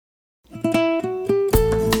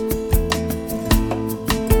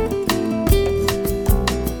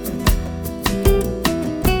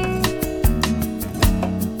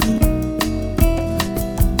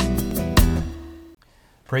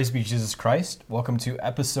Praise be Jesus Christ. Welcome to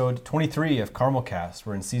episode 23 of CarmelCast.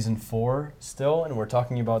 We're in season 4 still, and we're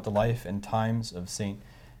talking about the life and times of St.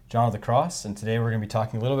 John of the Cross. And today we're going to be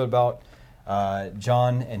talking a little bit about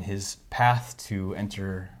John and his path to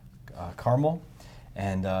enter Carmel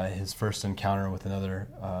and his first encounter with another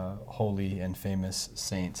holy and famous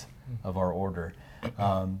saint of our order.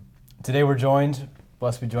 Today we're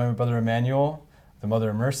blessed to be joined by Brother Emmanuel, the Mother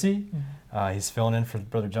of Mercy. He's filling in for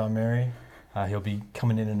Brother John Mary. He'll be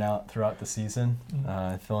coming in and out throughout the season,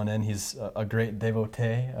 filling in. He's a great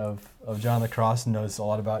devotee of John of the Cross and knows a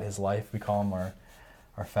lot about his life. We call him our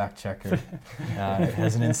fact checker.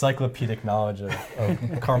 Has an encyclopedic knowledge of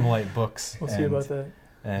Carmelite books. We'll see about that.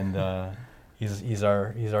 And he's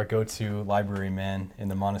our go-to library man in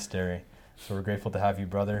the monastery. So we're grateful to have you,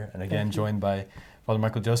 brother. And again, joined by Father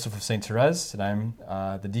Michael Joseph of St. Therese, and I'm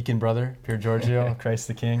the deacon brother, Pier Giorgio, Christ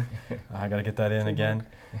the King. I got to get that in again.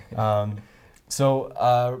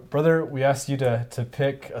 So, brother, we asked you to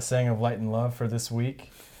pick a saying of light and love for this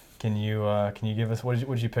week. Can you give us, what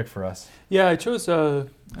did you pick for us? Yeah, I chose the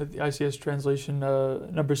ICS translation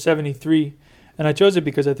number 73, and I chose it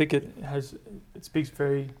because I think it speaks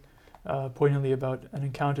very poignantly about an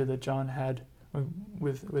encounter that John had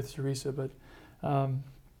with Teresa. But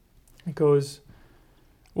it goes,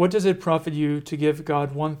 "What does it profit you to give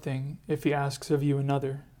God one thing if he asks of you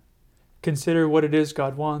another? Consider what it is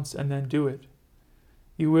God wants and then do it.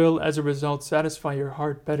 You will, as a result, satisfy your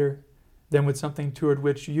heart better than with something toward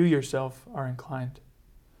which you yourself are inclined."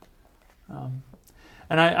 And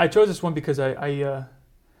I chose this one because I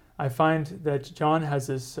find that John has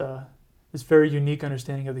this very unique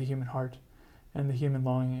understanding of the human heart and the human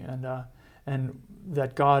longing, and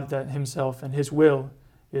that God, that Himself and His will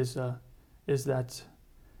is that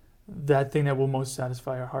thing that will most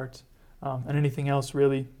satisfy our hearts, and anything else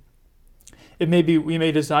really. It may be, we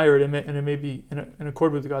may desire it, and it may be in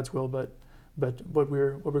accord with God's will, but what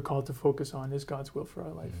we're called to focus on is God's will for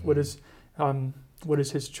our life. Mm-hmm. What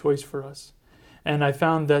is His choice for us? And I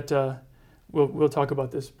found that we'll talk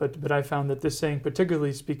about this, but I found that this saying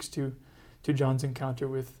particularly speaks to John's encounter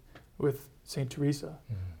with Saint Teresa,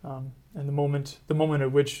 mm-hmm. And the moment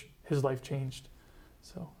at which his life changed.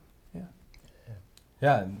 So, yeah.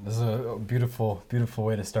 Yeah, this is a beautiful, beautiful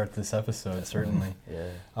way to start this episode, certainly.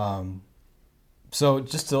 Yeah. So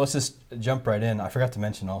let's just jump right in. I forgot to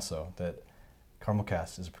mention also that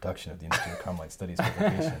CarmelCast is a production of the Institute of Carmelite Studies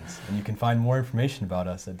Publications, and you can find more information about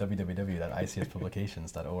us at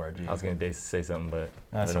www.icspublications.org. I was going to say something, but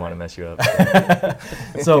I didn't want to mess you up.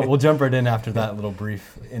 So we'll jump right in after that little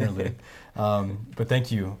brief interlude. But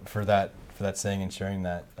thank you for that saying and sharing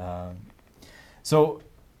that. So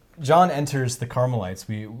John enters the Carmelites.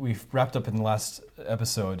 We've wrapped up in the last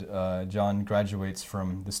episode. John graduates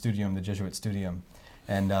from the Jesuit Studium,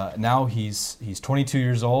 and now he's 22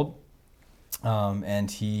 years old,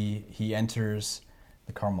 and he enters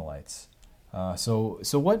the Carmelites.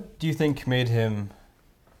 So what do you think made him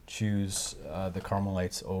choose the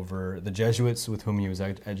Carmelites over the Jesuits with whom he was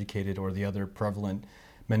educated, or the other prevalent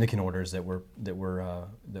mendicant orders that were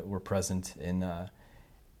present in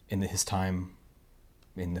his time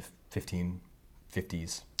in the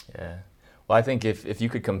 1550s? Yeah. Well, I think if you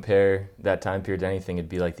could compare that time period to anything, it'd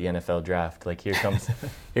be like the NFL draft. Like here comes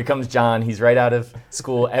John. He's right out of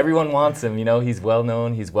school. Everyone wants him. He's well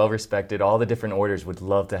known. He's well respected. All the different orders would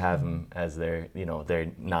love to have him as their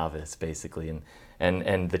novice, basically.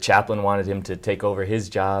 And the chaplain wanted him to take over his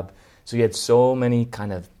job. So he had so many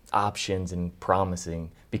kind of options and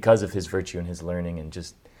promising because of his virtue and his learning and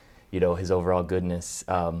just his overall goodness.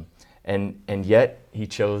 And yet he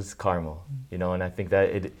chose Carmel, and I think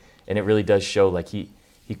that it really does show, like he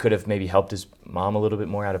could have maybe helped his mom a little bit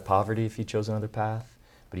more out of poverty if he chose another path,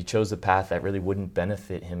 but he chose a path that really wouldn't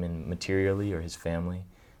benefit him materially or his family.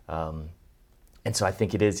 And so I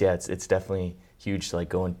think it is, it's definitely huge, like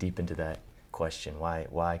going deep into that question,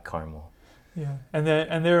 why Carmel? Yeah, and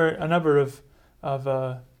there are a number of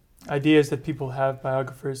ideas that people have,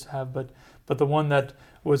 biographers have, but the one that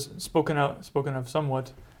was spoken of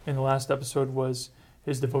somewhat in the last episode was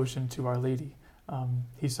his devotion to Our Lady.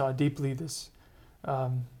 He saw deeply this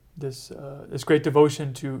great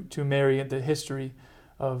devotion to Mary and the history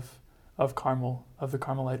of Carmel, of the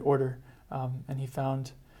Carmelite order, and he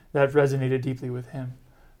found that resonated deeply with him.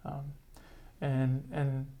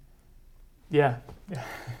 And yeah.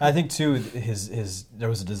 I think too, there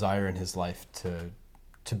was a desire in his life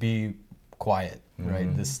to be quiet, right?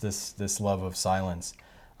 Mm-hmm. This love of silence.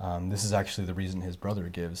 This is actually the reason his brother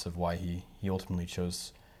gives of why he ultimately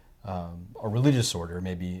chose a religious order,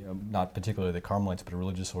 maybe not particularly the Carmelites, but a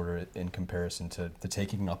religious order in comparison to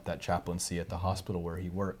taking up that chaplaincy at the hospital where he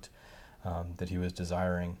worked. that he was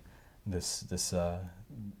desiring this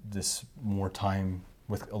more time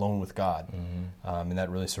alone with God, and that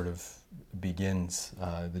really sort of begins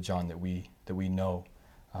the John that we know,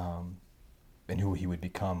 and who he would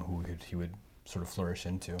become, who he would sort of flourish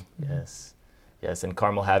into. Yes, and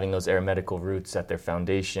Carmel having those aromatical roots at their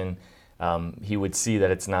foundation, he would see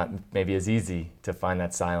that it's not maybe as easy to find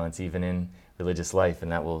that silence even in religious life,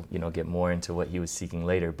 and that will get more into what he was seeking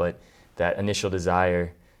later. But that initial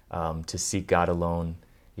desire to seek God alone,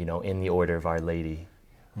 in the order of Our Lady,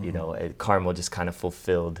 Carmel just kind of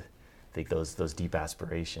fulfilled, I think, those deep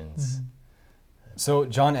aspirations. Mm-hmm. So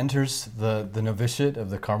John enters the novitiate of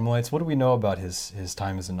the Carmelites. What do we know about his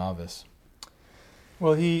time as a novice?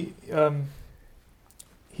 Well, he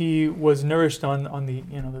was nourished on the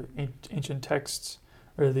the ancient texts,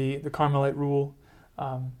 or the Carmelite rule,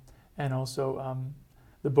 and also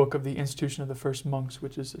the book of the Institution of the First Monks,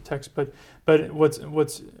 which is a text. But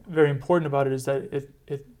what's very important about it is that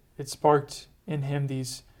it sparked in him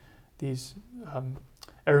these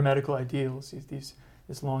aromatical ideals,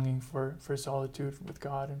 this longing for solitude with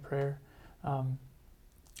God and prayer,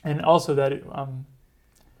 and also that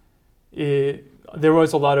there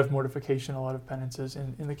was a lot of mortification, a lot of penances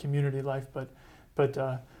in the community life, but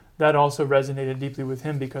that also resonated deeply with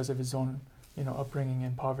him because of his own upbringing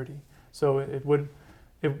in poverty. So it would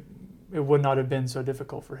not have been so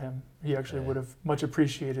difficult for him. He actually would have much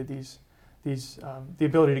appreciated the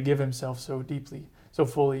ability to give himself so deeply, so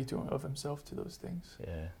fully of himself to those things.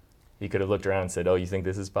 Yeah. He could have looked around and said, "Oh, you think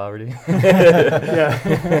this is poverty?"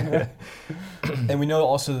 Yeah. And we know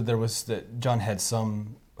also that John had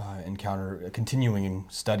some continuing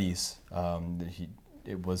studies. That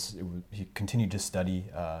he continued to study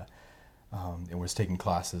and was taking the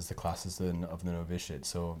classes of the novitiate.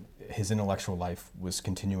 So his intellectual life was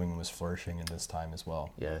continuing, was flourishing in this time as well.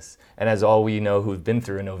 Yes, and as all we know who've been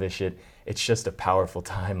through a novitiate, it's just a powerful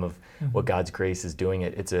time of what God's grace is doing.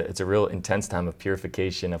 It's a real intense time of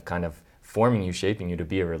purification, of kind of forming you, shaping you to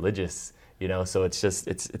be a religious. So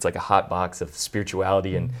it's like a hot box of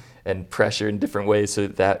spirituality and pressure in different ways. So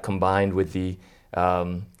that combined with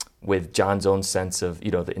with John's own sense of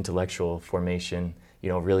the intellectual formation,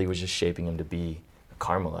 really was just shaping him to be a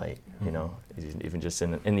Carmelite. Even just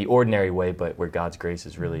in the ordinary way, but where God's grace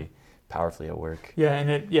is really powerfully at work. Yeah, and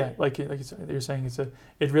like you're saying,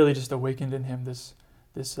 it really just awakened in him this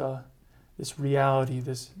reality,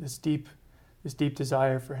 this deep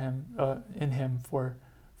desire for him in him for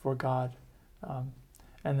God.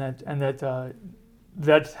 And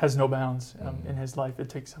that has no bounds in his life. It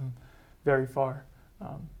takes him very far.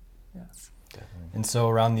 And so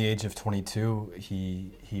around the age of 22,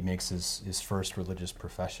 he makes his first religious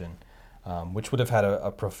profession, which would have had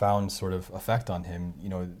a profound sort of effect on him.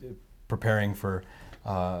 Preparing for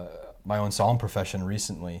my own solemn profession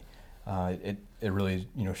recently, it really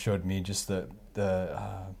showed me just the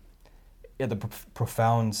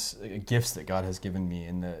profound gifts that God has given me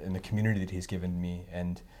in the community that He's given me,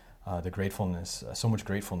 and the gratefulness, so much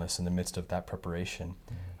gratefulness in the midst of that preparation.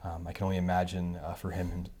 I can only imagine for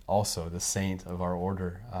him also, the saint of our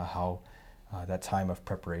order, how that time of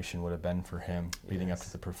preparation would have been for him leading up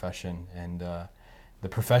to the profession. And the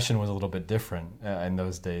profession was a little bit different in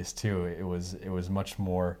those days too. It was much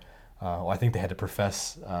more. I think they had to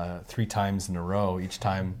profess 3 times in a row, each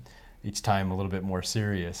time a little bit more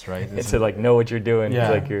serious, right? It's to know what you're doing.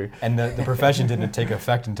 Yeah. It's like and the profession didn't take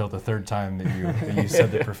effect until the 3rd time that you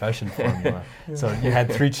said the profession formula. So you had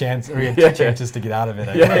 2 chances to get out of it.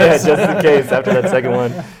 I guess. Just in case after that second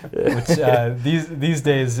one. Which these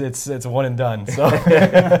days it's one and done. So,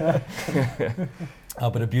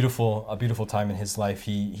 but a beautiful time in his life.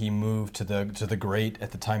 He moved to the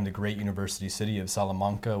great university city of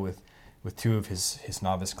Salamanca with 2 of his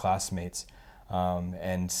novice classmates.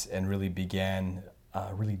 And really began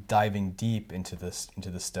really diving deep into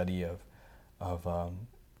the study of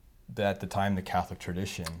at the time the Catholic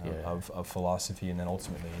tradition of philosophy, and then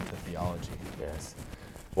ultimately into theology. Yes.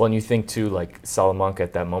 Well, and you think too, like Salamanca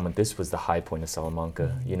at that moment, this was the high point of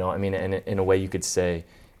Salamanca. And in a way you could say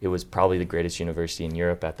it was probably the greatest university in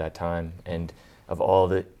Europe at that time, and of all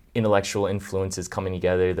the intellectual influences coming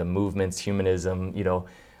together, the movements, humanism,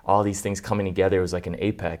 all these things coming together, it was like an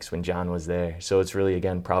apex when John was there. So it's really,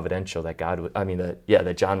 again, providential that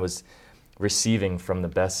that John was receiving from the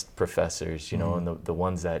best professors, and the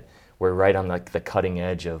ones that were right on the cutting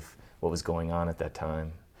edge of what was going on at that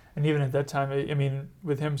time. And even at that time,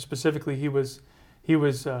 with him specifically, he was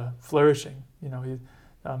flourishing.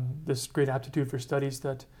 This great aptitude for studies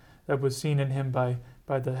that was seen in him by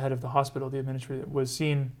the head of the hospital, the administrator, was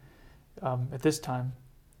seen at this time,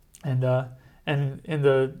 and in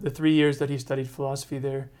the 3 years that he studied philosophy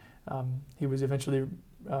there, he was eventually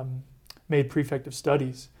made prefect of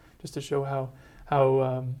studies, just to show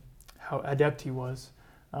how adept he was.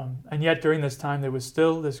 And yet during this time there was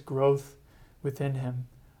still this growth within him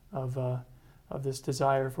of this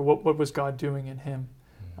desire for what was God doing in him.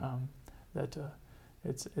 That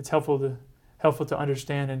it's helpful to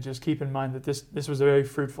understand and just keep in mind that this was a very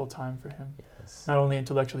fruitful time for him, Yes. not only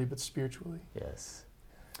intellectually but spiritually. Yes.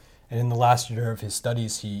 And in the last year of his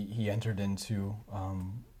studies, he entered into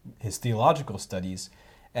his theological studies,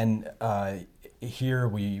 and here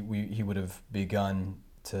he would have begun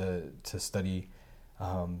to study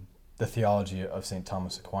the theology of St.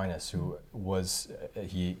 Thomas Aquinas, who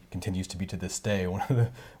he continues to be to this day one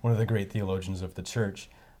of the great theologians of the Church.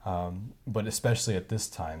 But especially at this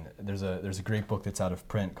time, there's a great book that's out of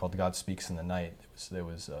print called God Speaks in the Night. There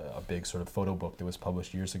was a big sort of photo book that was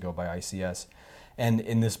published years ago by ICS. And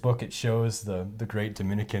in this book, it shows the great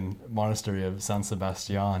Dominican monastery of San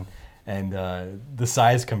Sebastian, and the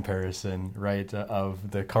size comparison, right, of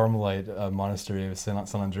the Carmelite monastery of San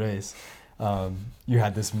Andres. You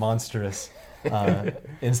had this monstrous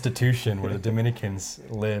institution where the Dominicans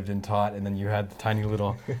lived and taught, and then you had the tiny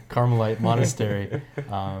little Carmelite monastery.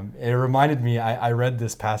 It reminded me, I read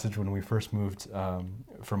this passage when we first moved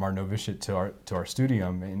from our novitiate to our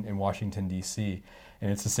studium in Washington, D.C., and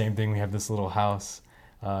it's the same thing. We have this little house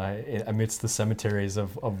amidst the cemeteries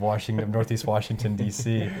of Northeast Washington,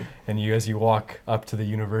 D.C., and as you walk up to the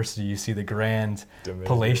university, you see the grand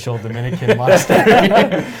palatial Dominican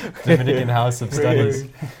monastery, Dominican house of studies.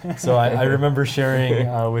 So I remember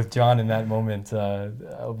sharing with John in that moment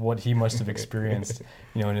what he must have experienced,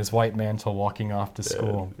 in his white mantle walking off to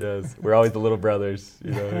school. Yes, we're always the little brothers,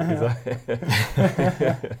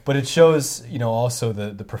 But it shows, also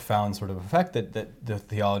the profound sort of effect that the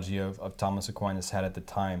theology of Thomas Aquinas had at the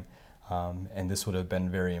time, and this would have been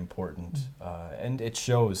very important. And it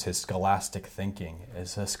shows his scholastic thinking,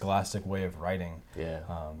 his scholastic way of writing,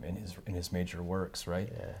 in his major works,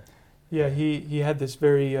 right? Yeah, he had this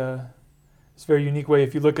very unique way.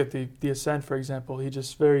 If you look at the Ascent, for example,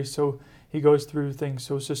 he goes through things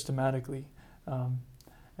so systematically, and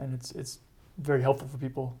it's very helpful for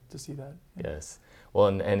people to see that. Yes. Well,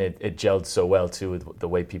 and it gelled so well too with the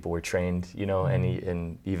way people were trained,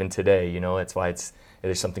 and even today, that's why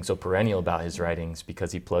there's something so perennial about his writings,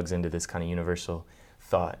 because he plugs into this kind of universal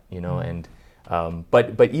thought, and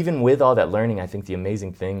but even with all that learning, I think the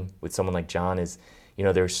amazing thing with someone like John is,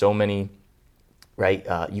 there are so many, right?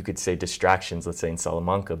 You could say distractions. Let's say in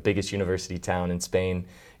Salamanca, biggest university town in Spain,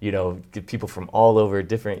 get people from all over,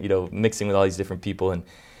 different, mixing with all these different people,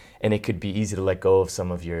 and it could be easy to let go of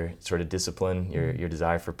some of your sort of discipline, your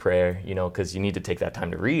desire for prayer, because you need to take that time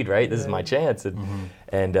to read, right? This is my chance.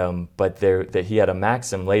 But he had a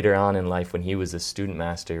maxim later on in life when he was a student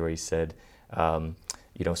master where he said,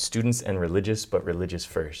 students and religious, but religious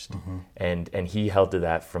first. And he held to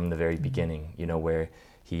that from the very beginning, where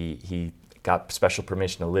he got special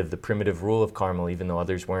permission to live the primitive rule of Carmel, even though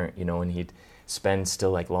others weren't, and he'd spend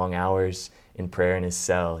still like long hours in prayer in his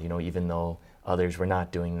cell, even though others were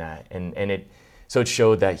not doing that. And it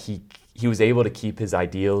showed that he was able to keep his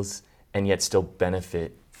ideals and yet still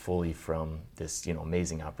benefit fully from this,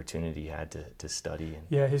 amazing opportunity he had to study.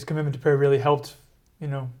 Yeah, his commitment to prayer really helped,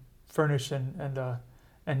 furnish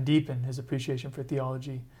and deepen his appreciation for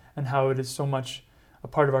theology and how it is so much a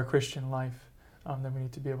part of our Christian life, that we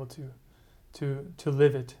need to be able to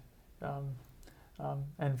live it.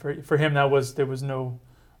 And for him, there was no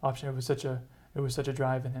option. It was such a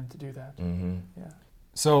drive in him to do that. Mm-hmm. Yeah.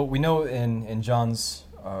 So we know in John's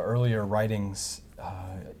earlier writings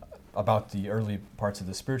about the early parts of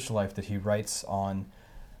the spiritual life that he writes on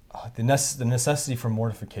the necessity for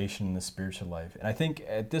mortification in the spiritual life. And I think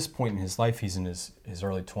at this point in his life, he's in his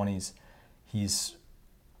early 20s. He's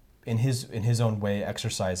in his own way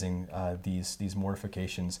exercising these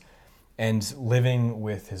mortifications and living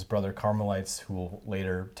with his brother Carmelites, who will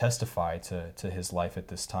later testify to his life at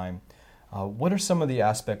this time. What are some of the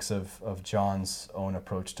aspects of John's own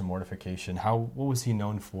approach to mortification? What was he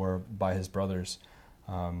known for by his brothers,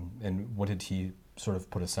 and what did he sort of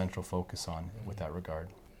put a central focus on with that regard?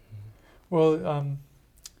 Well,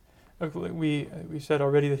 we said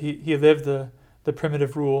already that he lived the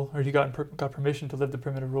primitive rule, or he got permission to live the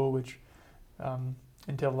primitive rule, which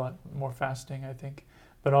entailed a lot more fasting, I think.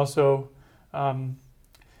 But also,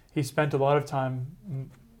 he spent a lot of time,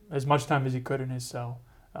 as much time as he could in his cell,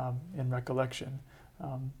 in recollection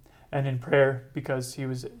and in prayer, because he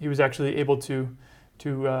was actually able to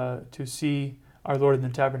see our Lord in the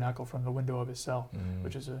tabernacle from the window of his cell,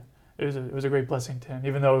 which is it was a great blessing to him,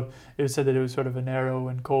 even though it was said that it was sort of a narrow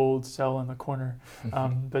and cold cell in the corner.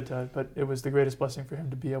 But it was the greatest blessing for him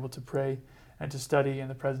to be able to pray and to study in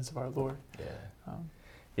the presence of our Lord.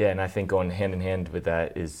 Yeah, and I think going hand in hand with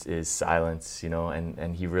that is silence,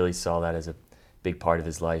 and he really saw that as a big part of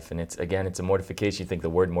his life. And it's a mortification. You think the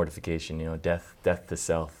word mortification, death to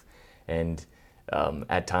self. And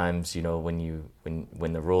at times,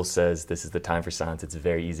 when the rule says this is the time for silence, it's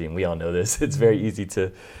very easy, and we all know this, it's very easy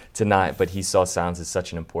to not, but he saw silence as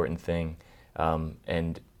such an important thing.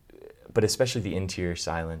 But especially the interior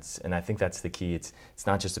silence. And I think that's the key. It's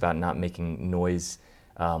not just about not making noise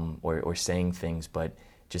or saying things, but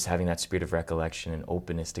just having that spirit of recollection and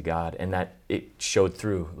openness to God. And that it showed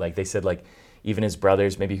through. Like they said, like even his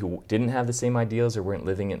brothers, maybe who didn't have the same ideals or weren't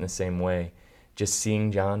living it in the same way, just seeing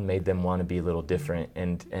John made them want to be a little different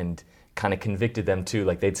and kind of convicted them too.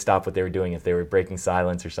 Like they'd stop what they were doing. If they were breaking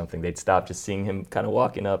silence or something, they'd stop just seeing him kind of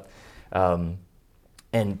walking up.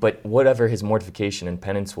 But whatever his mortification and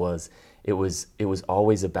penance was, it was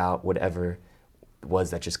always about whatever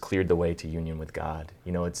was that just cleared the way to union with God.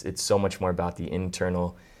 It's so much more about the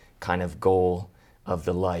internal kind of goal of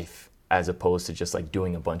the life as opposed to just like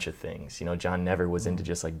doing a bunch of things. John never was into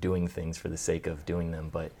just like doing things for the sake of doing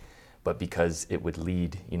them, but because it would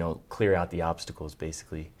lead, clear out the obstacles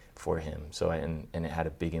basically for him. So and it had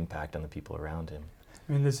a big impact on the people around him.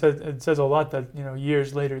 I mean, it says a lot that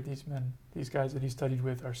years later, these guys that he studied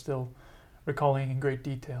with, are still recalling in great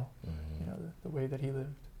detail, the way that he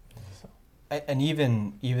lived. So. And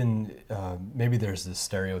even maybe there's this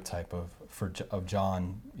stereotype of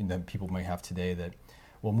John that people might have today that,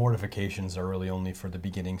 well, mortifications are really only for the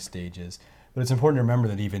beginning stages. But it's important to remember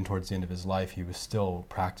that even towards the end of his life, he was still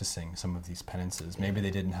practicing some of these penances. Maybe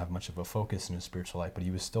they didn't have much of a focus in his spiritual life, but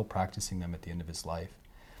he was still practicing them at the end of his life.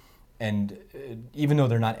 And even though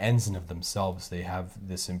they're not ends in of themselves, they have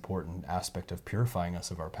this important aspect of purifying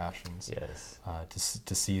us of our passions. Yes.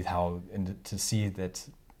 To see that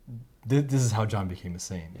this is how John became a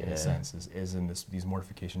saint, in a sense, is in these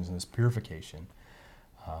mortifications and this purification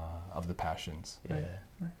of the passions. Yeah.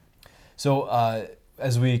 Right. So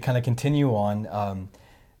as we kind of continue on,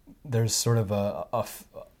 there's sort of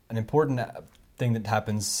an important thing that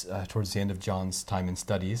happens towards the end of John's time in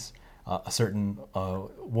studies. A certain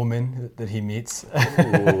woman that he meets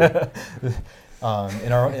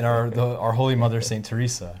in our Holy Mother, Saint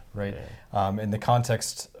Teresa, right? Yeah. And the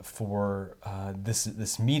context for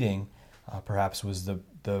this meeting perhaps was the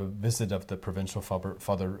visit of the provincial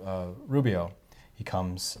Father Rubio. He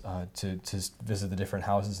comes to visit the different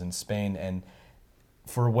houses in Spain, and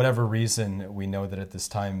for whatever reason, we know that at this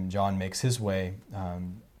time John makes his way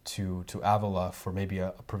to Avila for maybe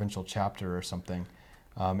a provincial chapter or something.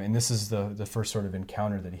 And this is the first sort of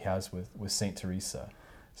encounter that he has with Saint Teresa.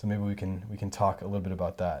 So maybe we can talk a little bit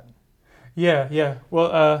about that. Yeah.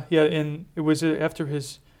 Well, it was after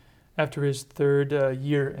his third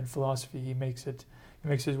year in philosophy, he makes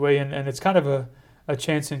his way in, and it's kind of a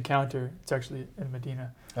chance encounter. It's actually in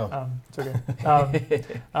Medina. Oh, it's okay.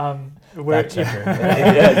 Where, fact checker.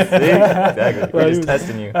 Yes, exactly. Well, We're just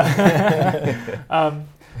testing you.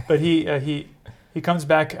 But he comes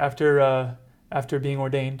back after being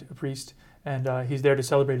ordained a priest, and he's there to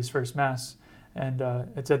celebrate his first Mass. And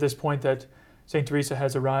it's at this point that St. Teresa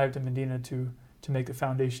has arrived in Medina to make the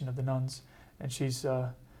foundation of the nuns. And she's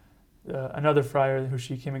another friar who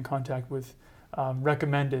she came in contact with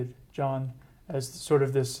recommended John as sort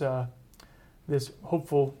of this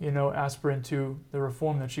hopeful, aspirant to the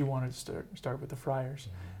reform that she wanted to start with the friars.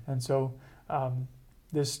 Mm-hmm. And so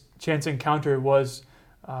this chance encounter was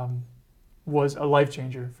a life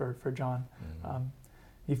changer for John. Mm-hmm.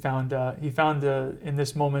 He found in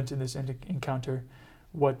this moment, in this encounter,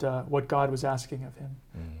 what God was asking of him,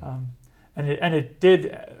 mm-hmm. and it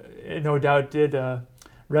did, no doubt,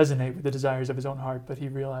 resonate with the desires of his own heart. But he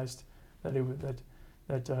realized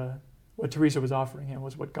that what Teresa was offering him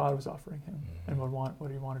was what God was offering him, mm-hmm. and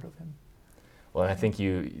what he wanted of him. Well, and I think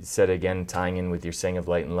you said again, tying in with your saying of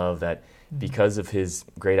light and love, that mm-hmm. because of his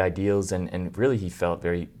great ideals and really he felt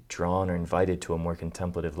very drawn or invited to a more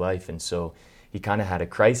contemplative life, and so he kind of had a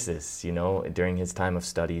crisis, during his time of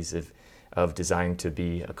studies of desiring to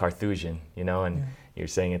be a Carthusian, and yeah. You're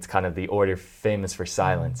saying it's kind of the order famous for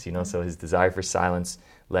silence, mm-hmm. So his desire for silence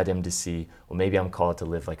led him to see, well, maybe I'm called to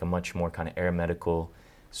live like a much more kind of eremitical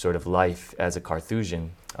sort of life as a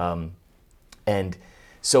Carthusian. And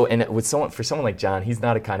for someone like John, he's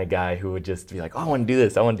not a kind of guy who would just be like, oh, I want to do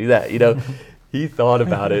this, I want to do that, He thought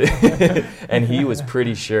about it, and he was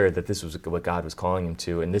pretty sure that this was what God was calling him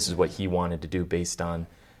to, and this is what he wanted to do based on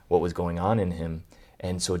what was going on in him.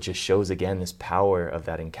 And so it just shows again this power of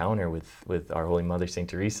that encounter with our Holy Mother, St.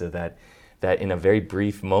 Teresa, that in a very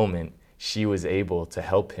brief moment, she was able to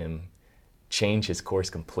help him change his course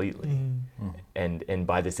completely. And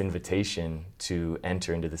by this invitation to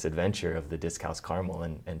enter into this adventure of the Discalced Carmel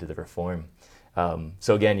and to the Reform.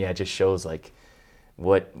 So again, it just shows like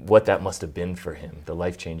what that must have been for him, the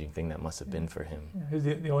life-changing thing that must have been for him.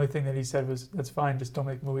 The only thing that he said was, "That's fine, just don't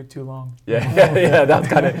make the movie too long." Yeah, that's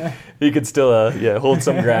kind of, he could still hold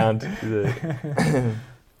some ground.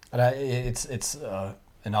 It's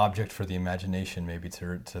an object for the imagination, maybe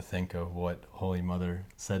to think of what Holy Mother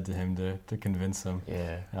said to him to convince him.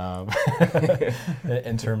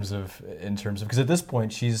 In terms of because at this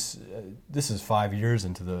point this is 5 years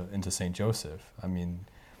into Saint Joseph. I mean,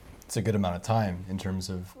 it's a good amount of time in terms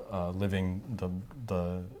of living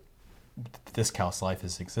the Discalced life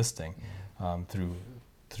is existing through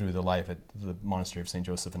the life at the monastery of Saint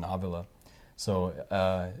Joseph in Avila. So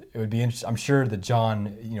it would be interesting. I'm sure that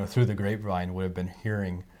John, through the grapevine, would have been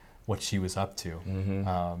hearing what she was up to,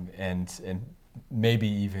 and maybe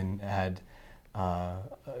even had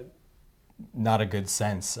not a good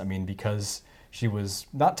sense. I mean, because she was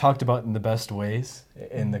not talked about in the best ways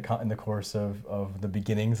in the course of the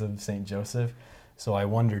beginnings of Saint Joseph. So I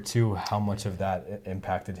wonder too how much of that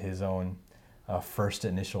impacted his own first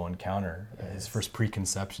initial encounter, his first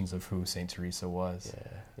preconceptions of who Saint Teresa was.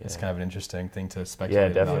 It's kind of an interesting thing to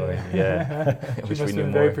speculate. Yeah, definitely. She must have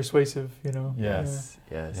been very persuasive, Yes.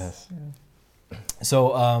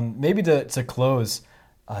 So maybe to close,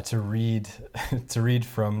 to read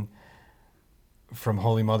from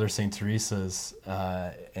Holy Mother Saint Teresa's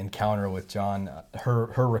encounter with John,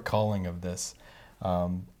 her recalling of this,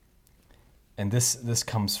 and this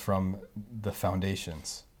comes from the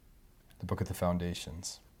Foundations, the Book of the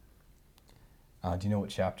Foundations. Do you know what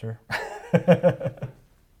chapter?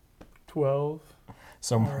 12.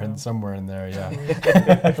 Somewhere in there, yeah.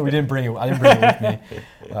 I didn't bring it with me.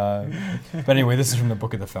 But anyway, this is from the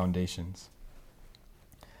Book of the Foundations.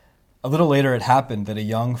 A little later it happened that a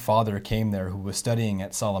young father came there who was studying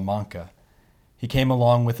at Salamanca. He came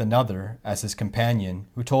along with another as his companion,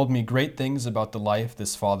 who told me great things about the life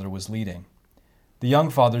this father was leading. The young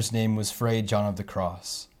father's name was Fray John of the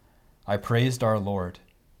Cross. I praised our Lord,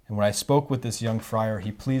 and when I spoke with this young friar,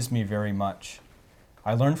 he pleased me very much.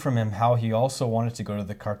 I learned from him how he also wanted to go to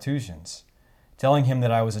the Carthusians. Telling him that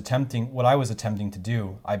what I was attempting to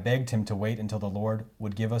do, I begged him to wait until the Lord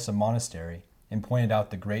would give us a monastery, and pointed out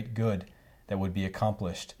the great good that would be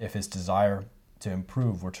accomplished if his desire to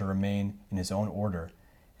improve were to remain in his own order,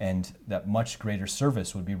 and that much greater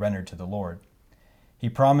service would be rendered to the Lord. He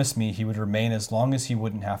promised me he would remain as long as he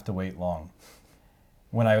wouldn't have to wait long.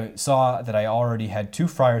 When I saw that I already had 2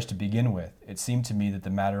 friars to begin with, it seemed to me that the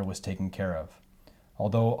matter was taken care of,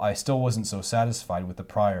 although I still wasn't so satisfied with the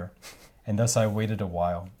prior, and thus I waited a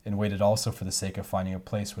while, and waited also for the sake of finding a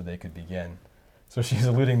place where they could begin. So she's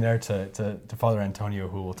alluding there to Father Antonio,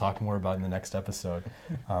 who we'll talk more about in the next episode,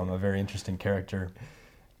 a very interesting character,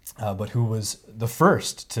 but who was the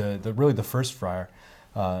first friar,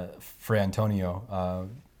 Fray Antonio,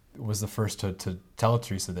 was the first to tell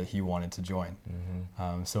Teresa that he wanted to join.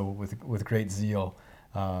 So with great zeal,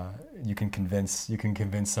 you can convince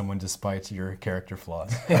someone despite your character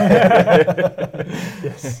flaws.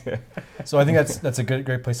 Yes. So I think that's a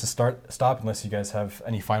great place to stop. Unless you guys have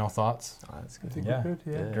any final thoughts. That's good. Good.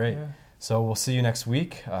 Great. Yeah. So we'll see you next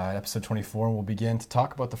week, episode 24, and we'll begin to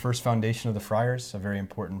talk about the first foundation of the friars, a very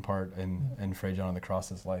important part in Fray John of the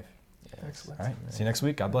Cross's life. Yes. Excellent. All right. See you next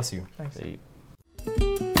week. God bless you. Thanks. See you.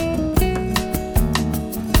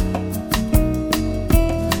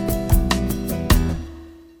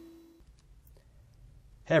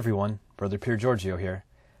 Hey everyone, Brother Pier Giorgio here.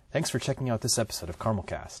 Thanks for checking out this episode of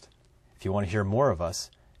Carmelcast. If you want to hear more of us,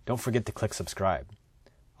 don't forget to click subscribe.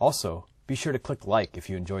 Also, be sure to click like if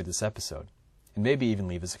you enjoyed this episode, and maybe even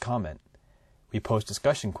leave us a comment. We post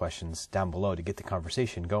discussion questions down below to get the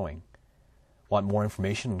conversation going. Want more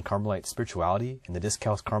information on Carmelite spirituality and the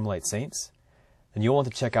Discalced Carmelite saints? Then you'll want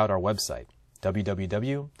to check out our website,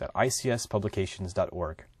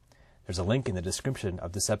 www.icspublications.org. There's a link in the description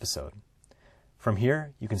of this episode. From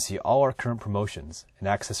here, you can see all our current promotions and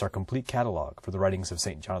access our complete catalog for the writings of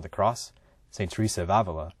St. John of the Cross, St. Teresa of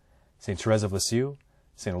Avila, St. Therese of Lisieux,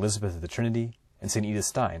 St. Elizabeth of the Trinity, and St. Edith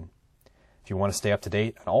Stein. If you want to stay up to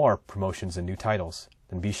date on all our promotions and new titles,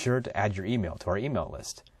 then be sure to add your email to our email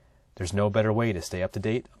list. There's no better way to stay up to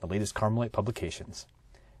date on the latest Carmelite publications.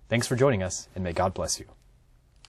 Thanks for joining us, and may God bless you.